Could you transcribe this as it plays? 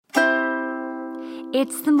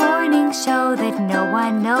It's the morning show that no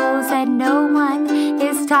one knows and no one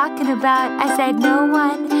is talking about. I said no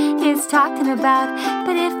one is talking about,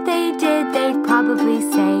 but if they did, they'd probably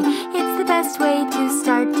say it's the best way to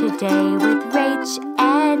start today with Rach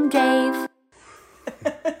and Dave.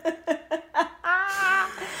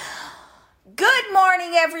 Good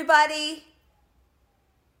morning, everybody.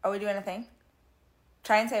 Are we doing a thing?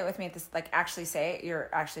 Try and say it with me at this, like actually say it. You're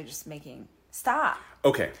actually just making, stop.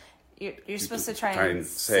 Okay. You're supposed to try and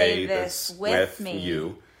say this with me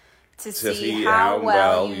you to see how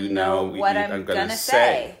well you know what I'm going to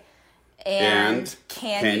say. And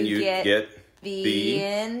can you get the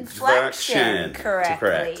inflection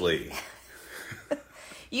correctly?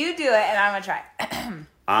 You do it and I'm going to try.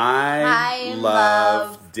 I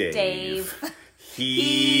love Dave.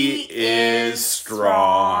 He is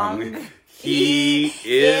strong. He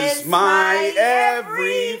is my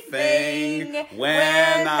everything.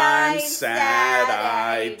 When I'm sad,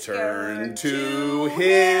 I turn to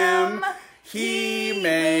him. He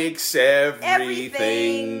makes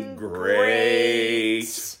everything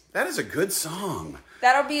great. That is a good song.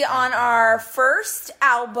 That'll be on our first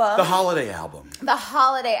album. The holiday album. The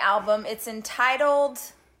holiday album. It's entitled,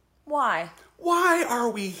 Why? Why are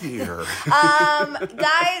we here?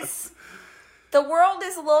 Guys, the world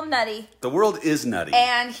is a little nutty. The world is nutty.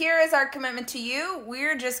 And here is our commitment to you.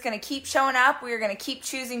 We're just going to keep showing up. We're going to keep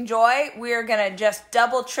choosing joy. We're going to just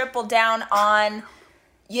double, triple down on,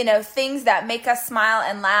 things that make us smile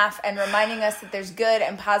and laugh and reminding us that there's good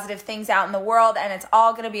and positive things out in the world and it's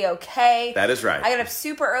all going to be okay. That is right. I got up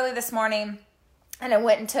super early this morning and I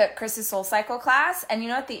went and took Chris's Soul Cycle class. And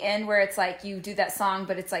at the end where it's like you do that song,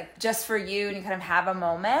 but it's like just for you and you kind of have a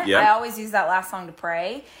moment. Yep. I always use that last song to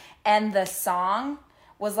pray. And the song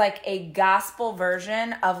was like a gospel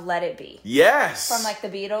version of Let It Be. Yes. From like the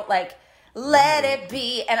Beatles, like, Let It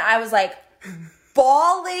Be. And I was like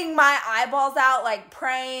bawling my eyeballs out, like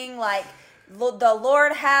praying, like, the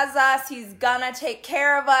Lord has us. He's gonna take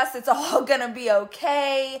care of us. It's all gonna be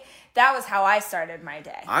okay. That was how I started my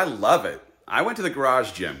day. I love it. I went to the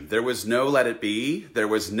garage gym. There was no Let It Be. There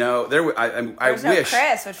was no. I wish. No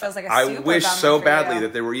Chris, which feels like a super I wish so badly you.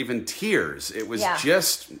 that there were even tears. It was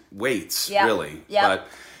just weights, really. Yep. But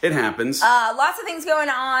it happens. Lots of things going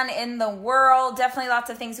on in the world. Definitely lots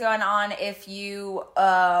of things going on if you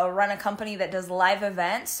run a company that does live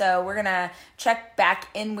events. So we're gonna check back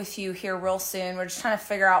in with you here real soon. We're just trying to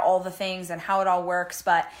figure out all the things and how it all works.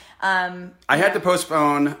 But I had to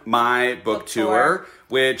postpone my book tour,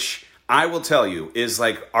 which I will tell you is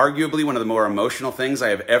like arguably one of the more emotional things I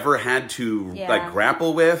have ever had to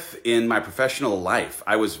grapple with in my professional life.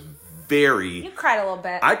 I was very... You cried a little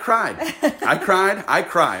bit. I cried. I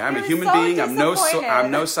cry. I'm a human being. I'm no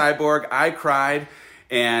cyborg. I cried.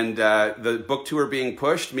 And the book tour being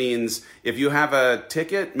pushed means if you have a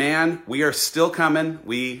ticket, man, we are still coming.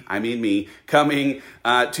 I mean me, coming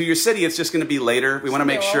to your city. It's just going to be later. We want to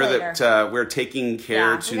make sure that we're taking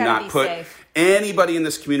care to not put anybody in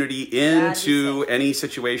this community into any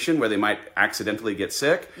situation where they might accidentally get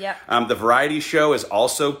sick. Yep. The variety show is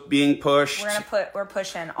also being pushed. We're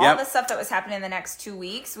pushing all the stuff that was happening in the next 2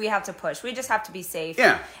 weeks. We have to push. We just have to be safe.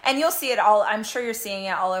 Yeah. And you'll see it all. I'm sure you're seeing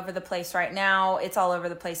it all over the place right now. It's all over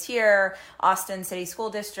the place here. Austin City School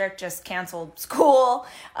District just canceled school.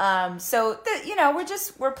 So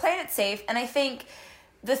we're playing it safe. And I think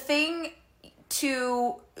there's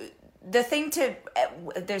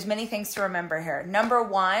many things to remember here. Number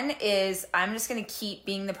one is I'm just going to keep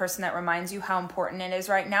being the person that reminds you how important it is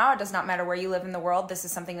right now. It does not matter where you live in the world. This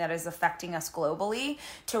is something that is affecting us globally,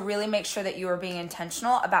 to really make sure that you are being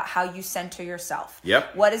intentional about how you center yourself.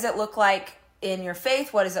 Yep. What does it look like in your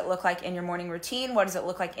faith? What does it look like in your morning routine? What does it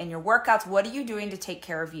look like in your workouts? What are you doing to take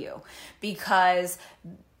care of you? Because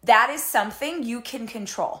that is something you can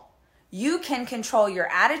control. You can control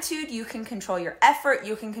your attitude, you can control your effort,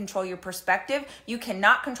 you can control your perspective. You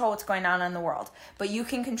cannot control what's going on in the world, but you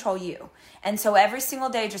can control you. And so every single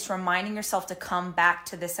day, just reminding yourself to come back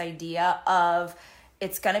to this idea of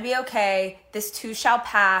it's going to be okay, this too shall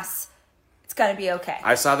pass, it's going to be okay.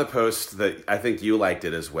 I saw the post that I think you liked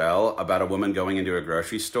it as well, about a woman going into a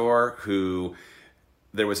grocery store who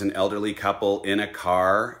there was an elderly couple in a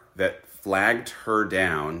car that flagged her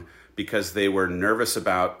down because they were nervous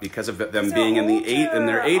because of them being in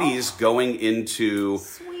their 80s going into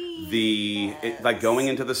going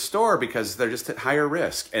into the store because they're just at higher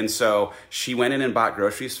risk. And so she went in and bought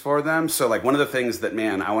groceries for them. So like one of the things that,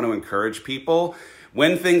 man, I want to encourage people,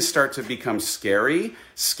 when things start to become scary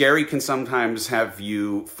can sometimes have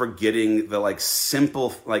you forgetting the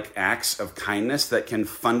simple acts of kindness that can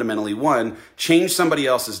fundamentally, one, change somebody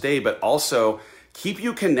else's day, but also keep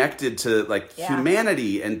you connected to like Yeah.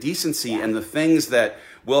 humanity and decency Yeah. and the things that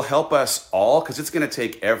will help us all, because it's going to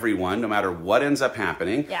take everyone, no matter what ends up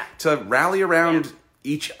happening, Yeah. to rally around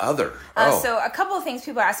each other. So a couple of things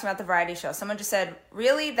people are asking about the variety show. Someone just said,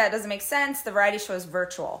 really? That doesn't make sense. The variety show is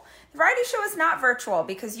virtual. The variety show is not virtual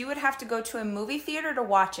because you would have to go to a movie theater to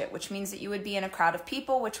watch it, which means that you would be in a crowd of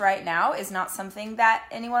people, which right now is not something that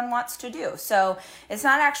anyone wants to do. So it's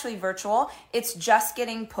not actually virtual. It's just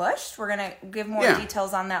getting pushed. We're going to give more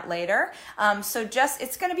details on that later. It's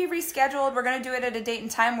going to be rescheduled. We're going to do it at a date and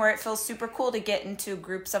time where it feels super cool to get into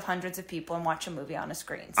groups of hundreds of people and watch a movie on a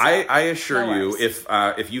screen. So I assure you,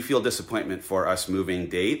 if you feel disappointment for us moving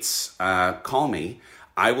dates, call me.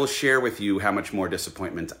 I will share with you how much more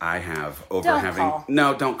disappointment I have over Call.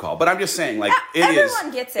 No, don't call. But I'm just saying, like,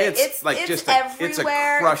 everyone gets it. It's like it's just everywhere. it's a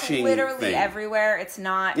crushing it's literally thing. everywhere. It's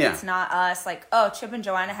not. Yeah. It's not us. Like, Chip and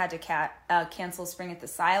Joanna had to cancel Spring at the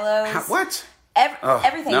Silos. What?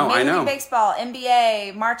 Everything. No, I Major know. League Baseball,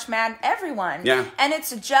 NBA, March Madness, everyone. Yeah. And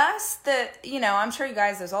it's just I'm sure you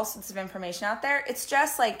guys, there's all sorts of information out there. It's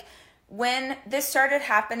just like when this started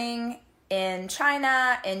happening in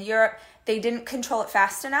China, in Europe, they didn't control it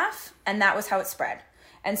fast enough, and that was how it spread.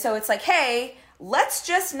 And so it's like, hey, let's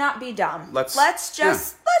just not be dumb. Let's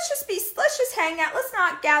just hang out. Let's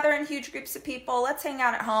not gather in huge groups of people. Let's hang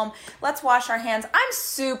out at home. Let's wash our hands. I'm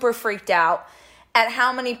super freaked out at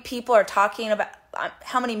how many people are talking about,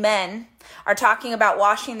 how many men are talking about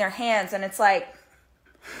washing their hands, and it's like,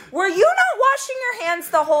 were you not washing your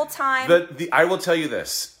hands the whole time? I will tell you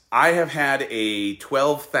this. I have had a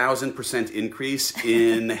 12,000% increase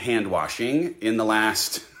in hand washing in the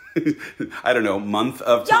last, month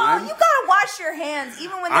of time. Y'all, you gotta wash your hands,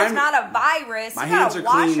 even when there's not a virus. My you hands gotta are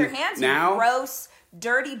wash clean your hands, now. you gross,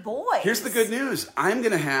 dirty boys. Here's the good news. I'm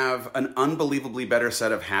going to have an unbelievably better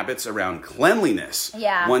set of habits around cleanliness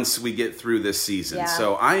once we get through this season. Yeah.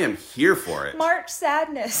 So I am here for it. March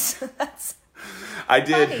sadness. I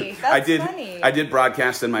did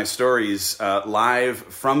broadcast in my stories live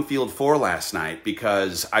from Field 4 last night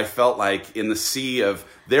because I felt like in the sea of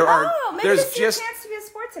there's this just a chance to be a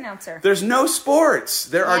sports announcer. There's no sports.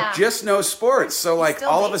 There are just no sports. So like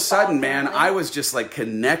all of a sudden, man, apparently. I was just like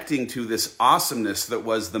connecting to this awesomeness that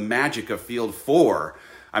was the magic of Field 4.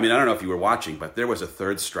 I mean, I don't know if you were watching, but there was a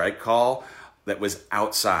third strike call that was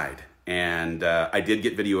outside. And I did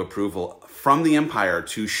get video approval from the umpire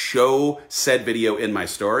to show said video in my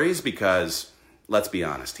stories because, let's be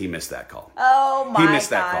honest, he missed that call. Oh my gosh. He missed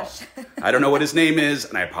that call. I don't know what his name is,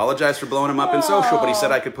 and I apologize for blowing him up in social, but he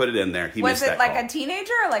said I could put it in there. He missed that call. Was it like a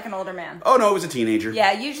teenager or like an older man? Oh, no, it was a teenager.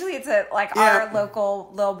 Yeah, usually it's our local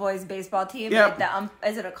little boys baseball team. Yeah.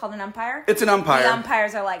 Is it called an umpire? It's an umpire. The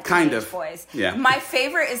umpires are like kind teenage of boys. Yeah. My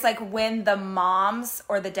favorite is like when the moms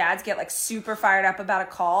or the dads get like super fired up about a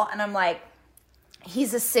call, and I'm like,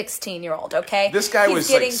 he's a 16-year-old, okay? This guy he's was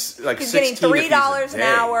getting $3 an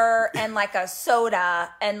hour and like a soda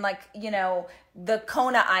and like, the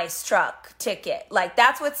Kona Ice truck ticket. Like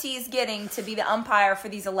that's what he's getting to be the umpire for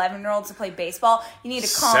these 11-year-olds to play baseball. You need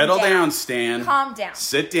to calm down. Settle down, Stan. Calm down.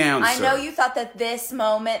 Sit down, I sir. know you thought that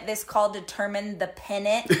this call determined the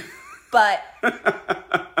pennant, but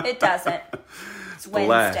it doesn't. It's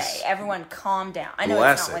Wednesday. Everyone calm down. I know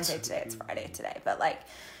it's not Wednesday today. It's Friday today. But like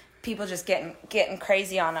people just getting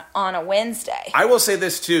crazy on a Wednesday. I will say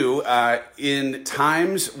this too. In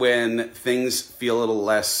times when things feel a little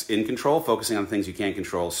less in control, focusing on things you can't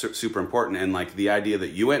control, super important. And like the idea that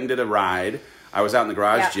you went and did a ride. I was out in the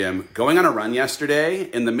garage gym going on a run yesterday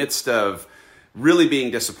in the midst of really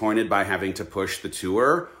being disappointed by having to push the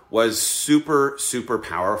tour was super, super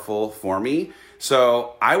powerful for me.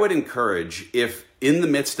 So I would encourage, if in the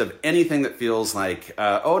midst of anything that feels like,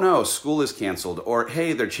 oh no, school is canceled, or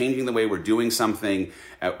hey, they're changing the way we're doing something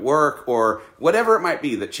at work, or whatever it might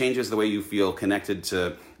be that changes the way you feel connected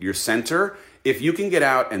to your center, if you can get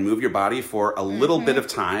out and move your body for a little bit of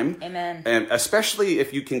time, Amen. And especially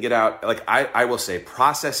if you can get out, like I will say,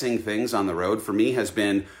 processing things on the road for me has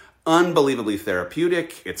been unbelievably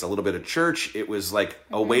therapeutic. It's a little bit of church. It was like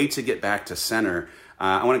a way to get back to center.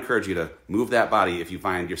 I want to encourage you to move that body if you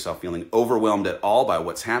find yourself feeling overwhelmed at all by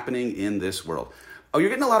what's happening in this world. Oh, you're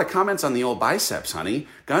getting a lot of comments on the old biceps, honey.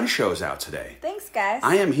 Gun show's out today. Thanks, guys.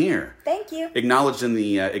 I am here. Thank you. Acknowledged in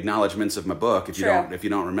the acknowledgments of my book. If you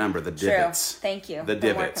don't remember the divots. Thank you. The Been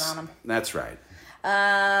divots. working on them. That's right.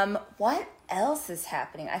 What else is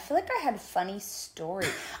happening? I feel like I had a funny story.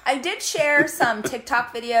 I did share some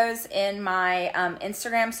TikTok videos in my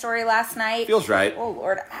Instagram story last night. Feels right. Oh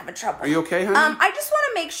Lord, I'm having trouble. Are you okay, honey? I just want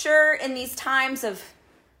to make sure in these times of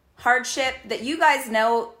hardship that you guys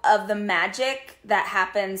know of the magic that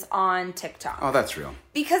happens on TikTok. Oh, that's real.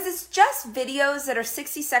 Because it's just videos that are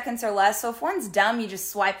 60 seconds or less. So if one's dumb, you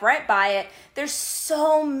just swipe right by it. There's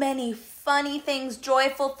so many funny things,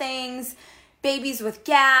 joyful things, babies with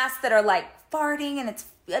gas that are like farting and it's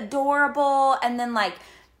adorable. And then like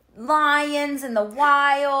lions in the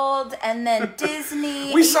wild, and then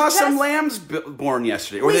Disney. We saw some lambs born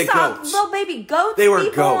yesterday. Or were they goats? We saw little baby goats. They were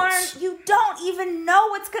be goats. Born. You don't even know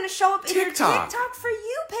what's going to show up in your TikTok For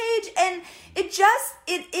You page, and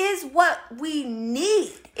it is what we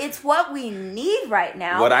need. It's what we need right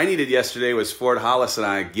now. What I needed yesterday was Ford Hollis and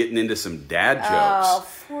I getting into some dad jokes. Oh,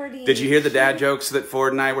 Fordy. Did you hear the dad jokes that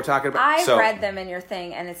Ford and I were talking about? I read them in your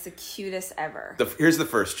thing, and it's the cutest ever. Here's the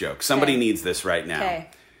first joke. Somebody needs this right now. Okay.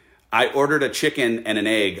 I ordered a chicken and an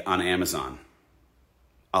egg on Amazon.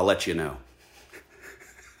 I'll let you know.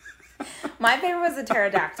 My favorite was the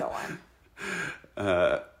pterodactyl one.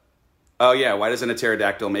 Oh, yeah. Why doesn't a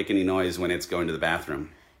pterodactyl make any noise when it's going to the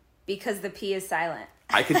bathroom? Because the P is silent.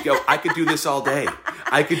 I could do this all day.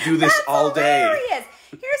 I could do this all day. Hilarious.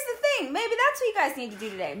 Here's the thing. Maybe that's what you guys need to do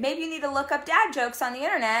today. Maybe you need to look up dad jokes on the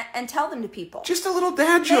internet and tell them to people. Just a little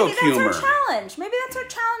dad joke humor. Maybe that's our challenge. Maybe that's our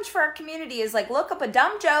challenge for our community is like look up a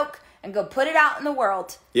dumb joke and go put it out in the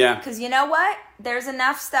world. Yeah. Because you know what? There's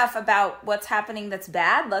enough stuff about what's happening that's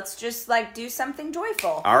bad. Let's just like do something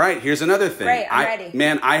joyful. All right. Here's another thing. Great. I'm ready.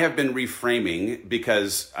 Man, I have been reframing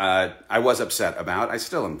because I was upset about. I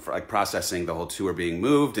still am like processing the whole tour being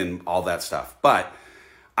moved and all that stuff. But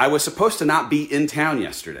I was supposed to not be in town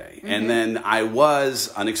yesterday. Mm-hmm. And then I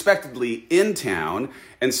was unexpectedly in town.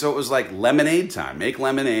 And so it was like lemonade time. Make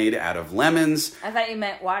lemonade out of lemons. I thought you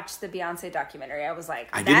meant watch the Beyonce documentary. I was like,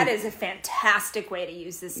 that is a fantastic way to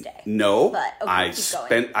use this day. No. But okay,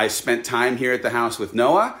 I spent time here at the house with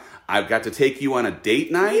Noah. I got to take you on a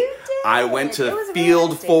date night. You did. I went to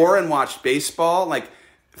Field 4 and watched baseball. Like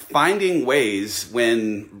finding ways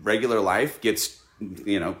when regular life gets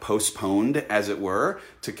postponed, as it were,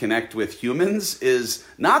 to connect with humans is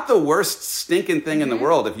not the worst stinking thing in the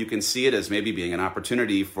world if you can see it as maybe being an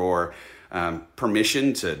opportunity for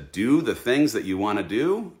permission to do the things that you want to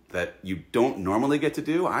do that you don't normally get to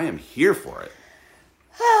do. I am here for it.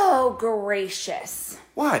 Oh, gracious.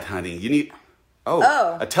 What, honey? You need...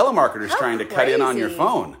 Oh, a telemarketer's trying to cut in on your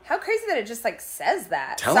phone. How crazy that it just like says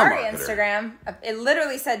that. Telemarketer. Sorry, Instagram. It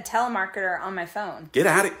literally said telemarketer on my phone. Get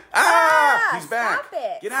out of... He's back. Stop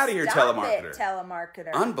it. Get out of here, Stop telemarketer. It,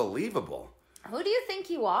 telemarketer. Unbelievable. Who do you think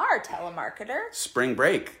you are, telemarketer? Spring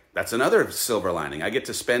break. That's another silver lining. I get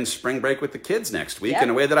to spend spring break with the kids next week in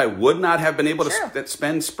a way that I would not have been able to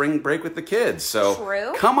spend spring break with the kids. So,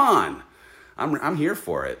 True. Come on. I'm here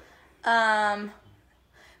for it.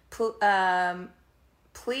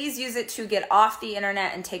 Please use it to get off the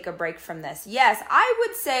internet and take a break from this. Yes, I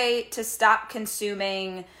would say to stop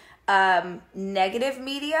consuming negative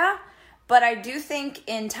media, but I do think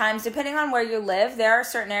in times, depending on where you live, there are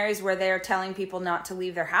certain areas where they are telling people not to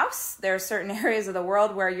leave their house. There are certain areas of the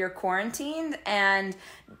world where you're quarantined, and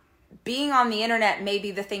being on the internet may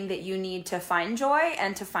be the thing that you need to find joy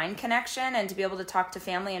and to find connection and to be able to talk to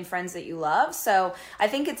family and friends that you love. So I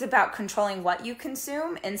think it's about controlling what you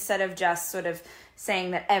consume instead of just sort of saying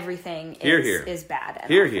that everything is bad.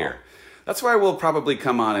 And Here. That's why we'll probably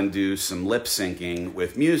come on and do some lip syncing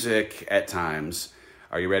with music at times.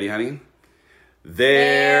 Are you ready, honey?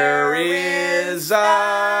 There is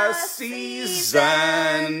a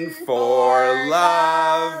season for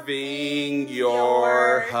loving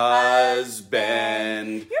your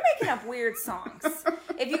husband. You're making up weird songs.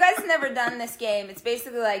 If you guys have never done this game, it's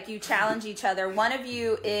basically like you challenge each other. One of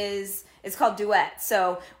you it's called duet.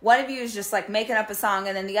 So one of you is just like making up a song,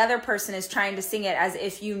 and then the other person is trying to sing it as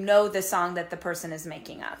if you know the song that the person is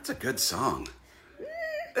making up. It's a good song.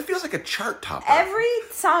 It feels like a chart topper. Every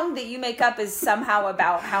song that you make up is somehow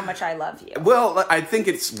about how much I love you. Well, I think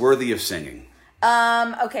it's worthy of singing.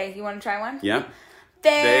 Okay, you want to try one? Yeah.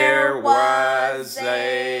 There was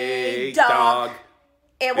a dog.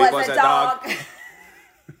 It was a dog.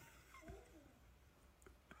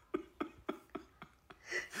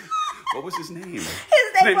 What was his name?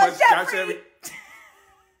 His name was Jeffrey.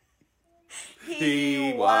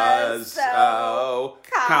 He was so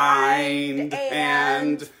kind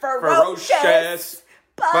and ferocious,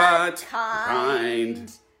 but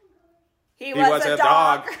kind. He was a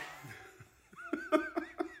dog.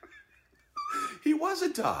 He was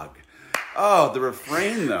a dog. Oh, the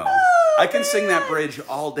refrain, though. I can sing that bridge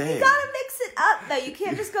all day. You gotta mix it up, though. You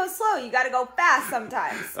can't just go slow. You gotta go fast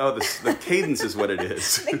sometimes. Oh, the cadence is what it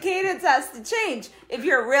is. The cadence has to change. If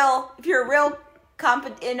you're in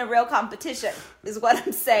a real competition, is what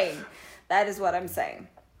I'm saying. That is what I'm saying.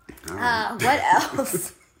 What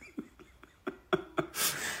else?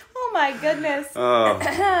 Oh my goodness.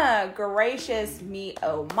 Gracious me,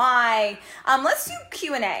 oh my. Let's do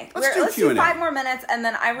Q&A. Let's do 5 more minutes, and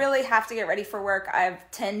then I really have to get ready for work. I have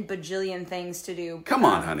 10 bajillion things to do. Come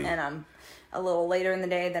on, honey. And I'm a little later in the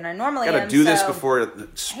day than I normally am. Gotta do this before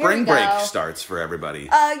spring break starts for everybody.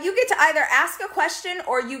 You get to either ask a question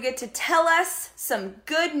or you get to tell us some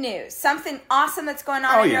good news. Something awesome that's going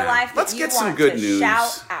on in your life that you want to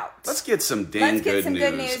shout out. Let's get some good news.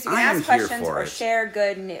 You can ask questions or share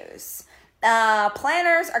good news.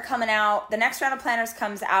 Planners are coming out. The next round of planners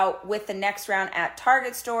comes out with the next round at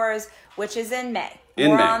Target stores, which is in May.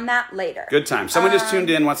 More on that later. Good time. Someone just tuned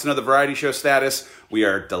in, wants to know the variety show status. We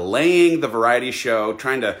are delaying the variety show,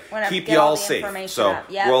 trying to keep you all safe. So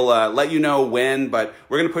we'll let you know when, but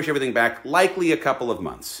we're going to push everything back likely a couple of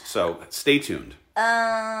months. So stay tuned.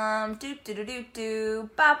 How's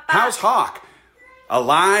Hawk?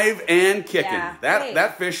 Alive and kicking. Yeah.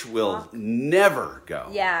 That fish will never go.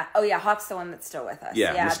 Yeah. Oh yeah, Hawk's the one that's still with us.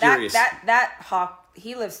 Yeah, mysterious. That Hawk,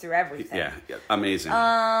 he lives through everything. Yeah, amazing.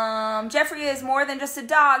 Jeffrey is more than just a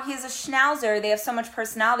dog. He's a schnauzer. They have so much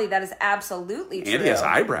personality. That is absolutely true. And he has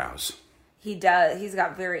eyebrows. He does. He's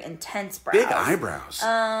got very intense brows. Big eyebrows.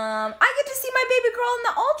 I get to see my baby girl in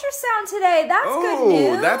the ultrasound today. That's good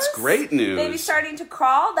news. Oh, that's great news. Baby's starting to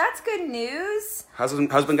crawl. That's good news. Husband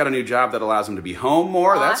got a new job that allows him to be home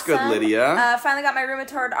more. Awesome. That's good, Lydia. Finally got my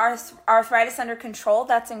rheumatoid arthritis under control.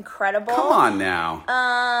 That's incredible. Come on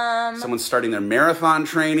now. Someone's starting their marathon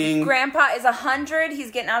training. Grandpa is 100. He's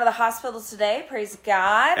getting out of the hospital today. Praise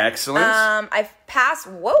God. Excellent. I've passed.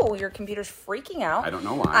 Whoa, your computer's freaking out. I don't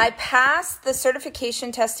know why. I passed the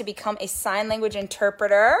certification test to become a sign language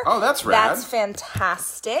interpreter. Oh, that's rad. That's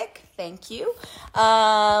fantastic. Thank you.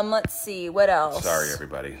 Let's see. What else? Sorry,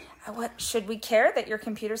 everybody. What should we care that your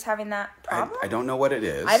computer's having that problem? I don't know what it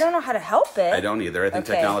is. I don't know how to help it. I don't either. I think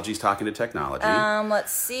technology's talking to technology.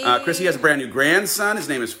 Let's see. Chrissy has a brand new grandson. His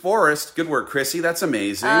name is Forrest. Good work, Chrissy. That's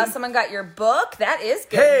amazing. Someone got your book. That is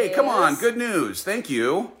good news. Come on. Good news. Thank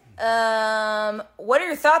you. What are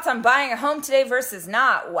your thoughts on buying a home today versus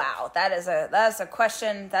not? Wow, that is a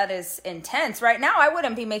question that is intense. Right now, I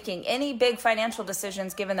wouldn't be making any big financial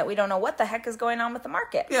decisions given that we don't know what the heck is going on with the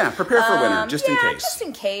market. Yeah, prepare for winter, just in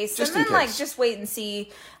case. Just in case. Just wait and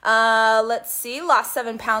see. Let's see, lost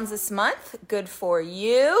 7 pounds this month. Good for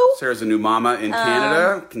you. Sarah's a new mama in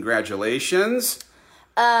Canada. Congratulations.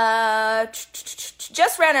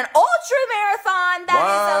 Just ran an ultra marathon.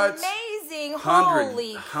 That is amazing.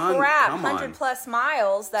 Holy crap. 100 plus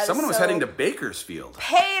miles. Someone was heading to Bakersfield.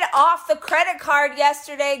 Paid off the credit card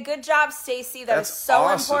yesterday. Good job, Stacy. That's so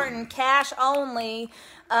awesome. Important. Cash only.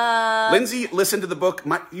 Lindsay listened to the book.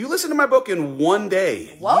 You listened to my book in one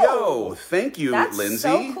day. Whoa. Yo, thank you, Lindsay. That's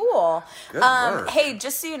so cool. Good work. Hey,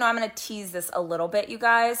 just so you know, I'm going to tease this a little bit, you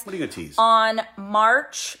guys. What are you going to tease? On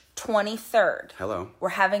March 23rd. Hello. We're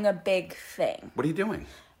having a big thing. What are you doing?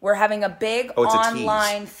 We're having a big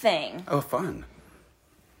online thing. Oh, fun.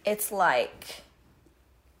 It's like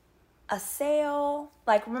a sale.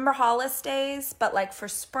 Like, remember Hollis Days, but like for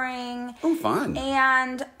spring. Oh, fun.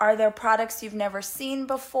 And are there products you've never seen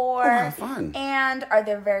before? Oh, how fun. And are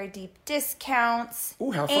there very deep discounts? Oh,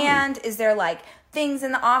 how fun. And is there like things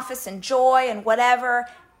in the office and joy and whatever?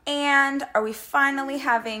 And are we finally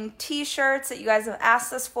having t-shirts that you guys have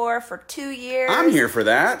asked us for 2 years? I'm here for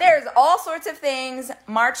that. There's all sorts of things.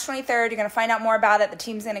 March 23rd, you're going to find out more about it. The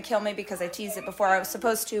team's going to kill me because I teased it before I was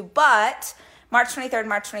supposed to. But March 23rd,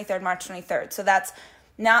 March 23rd, March 23rd. So that's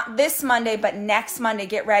not this Monday, but next Monday.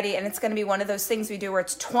 Get ready. And it's going to be one of those things we do where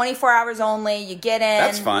it's 24 hours only. You get in.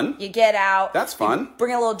 That's fun. You get out. That's fun. You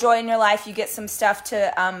bring a little joy in your life. You get some stuff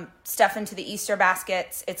to stuff into the Easter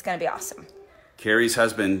baskets. It's going to be awesome. Carrie's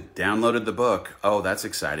husband downloaded the book. Oh, that's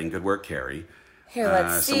exciting. Good work, Carrie. Here,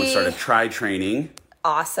 let's see. Someone started Try training.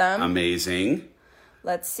 Awesome. Amazing.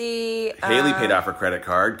 Let's see. Haley paid off her credit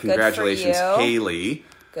card. Congratulations, Haley.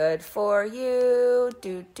 Good for you.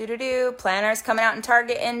 Planners coming out in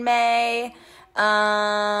Target in May.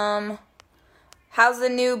 How's the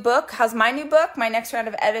new book? How's my new book? My next round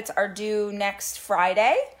of edits are due next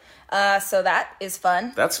Friday. So that is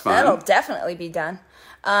fun. That's fun. That'll definitely be done.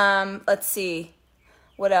 Let's see.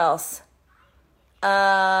 What else?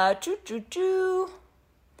 Sherry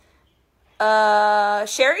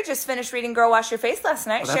just finished reading Girl Wash Your Face last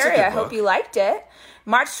night. Oh, Sherry, I hope you liked it.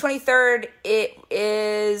 March 23rd, it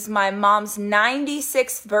is my mom's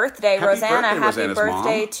 96th birthday. Happy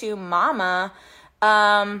birthday to Mama.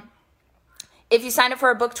 If you sign up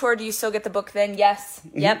for a book tour, do you still get the book then? Yes.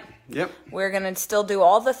 Mm-hmm. Yep. We're going to still do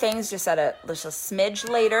all the things just at a smidge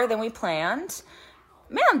later than we planned.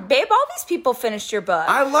 Man, babe, all these people finished your book.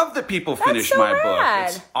 I love that people finish so my rad.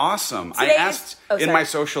 book. It's awesome. Today I asked is, in my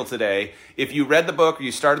social today, if you read the book or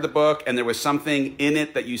you started the book and there was something in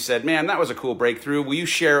it that you said, man, that was a cool breakthrough, will you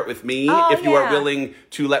share it with me if you are willing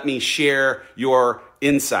to let me share your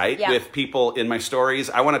insight with people in my stories?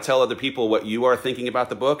 I want to tell other people what you are thinking about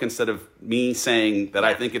the book instead of me saying that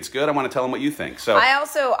I think it's good. I want to tell them what you think. So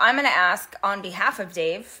I'm going to ask on behalf of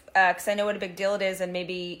Dave, because I know what a big deal it is and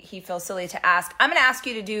maybe he feels silly to ask. I'm going to ask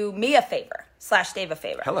you to do me a favor / Dave a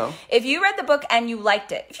favor. Hello. If you read the book and you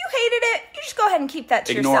liked it, if you hated it, you just go ahead and keep that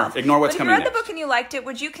to yourself. Ignore what's coming next. If you read the book and you liked it,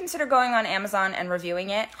 would you consider going on Amazon and reviewing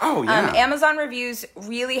it? Oh, yeah. Amazon reviews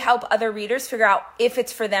really help other readers figure out if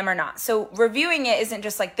it's for them or not. So reviewing it isn't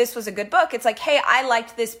just like, this was a good book. It's like, hey, I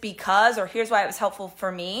liked this because, or here's why it was helpful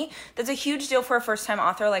for me. That's a huge deal for a first-time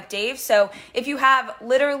author like Dave. So if you have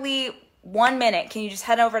literally 1 minute, can you just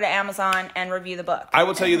head over to Amazon and review the book? I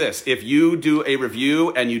will tell you this. If you do a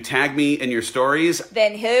review and you tag me in your stories,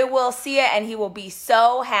 then he will see it and he will be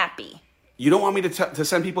so happy. You don't want me to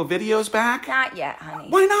send people videos back? Not yet, honey.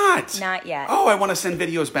 Why not? Not yet. Oh, I want to send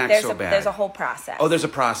videos back so bad. There's a whole process. Oh, there's a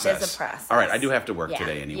process. There's a process. All right, I do have to work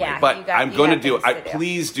today anyway. Yeah, but I'm going to do it. do.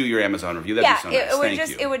 Please do your Amazon review. That'd be so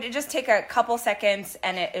nice. It would just take a couple seconds,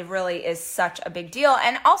 and it really is such a big deal.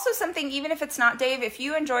 And also something, even if it's not Dave, if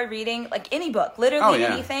you enjoy reading, like any book, literally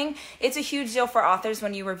anything, it's a huge deal for authors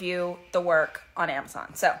when you review the work on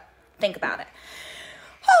Amazon. So think about it.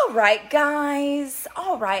 All right, guys.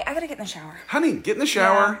 All right, I gotta get in the shower. Honey, get in the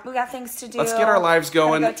shower. Yeah, we got things to do. Let's get our lives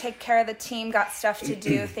going. Gotta go take care of the team. Got stuff to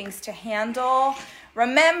do, things to handle.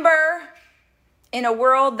 Remember, in a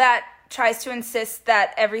world that tries to insist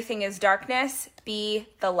that everything is darkness, be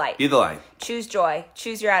the light. Be the light. Choose joy.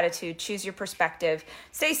 Choose your attitude. Choose your perspective.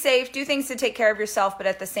 Stay safe. Do things to take care of yourself, but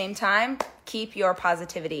at the same time, keep your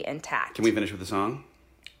positivity intact. Can we finish with the song?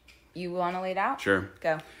 You want to lay it out? Sure.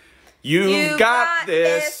 Go. You got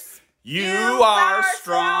this. You are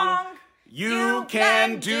strong. You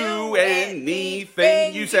can do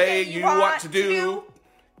anything you say you want to do.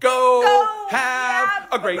 Go have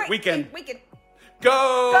a great weekend.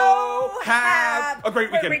 Go have a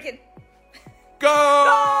great weekend.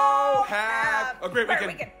 Go have a great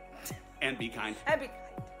weekend. And be kind.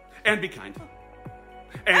 And be kind.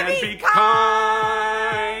 And be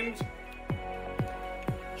kind.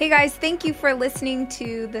 Hey guys, thank you for listening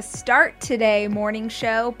to the Start Today Morning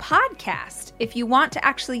Show podcast. If you want to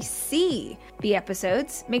actually see the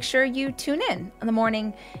episodes, make sure you tune in the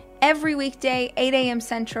morning every weekday, 8 a.m.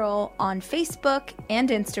 Central on Facebook and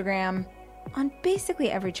Instagram on basically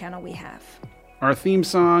every channel we have. Our theme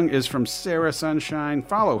song is from Sarah Sunshine.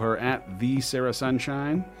 Follow her at The Sarah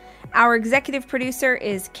Sunshine. Our executive producer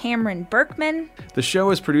is Cameron Berkman. The show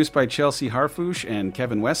is produced by Chelsea Harfouche and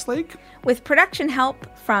Kevin Westlake, with production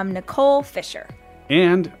help from Nicole Fisher.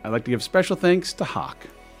 And I'd like to give special thanks to Hawk,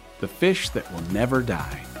 the fish that will never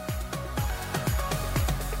die.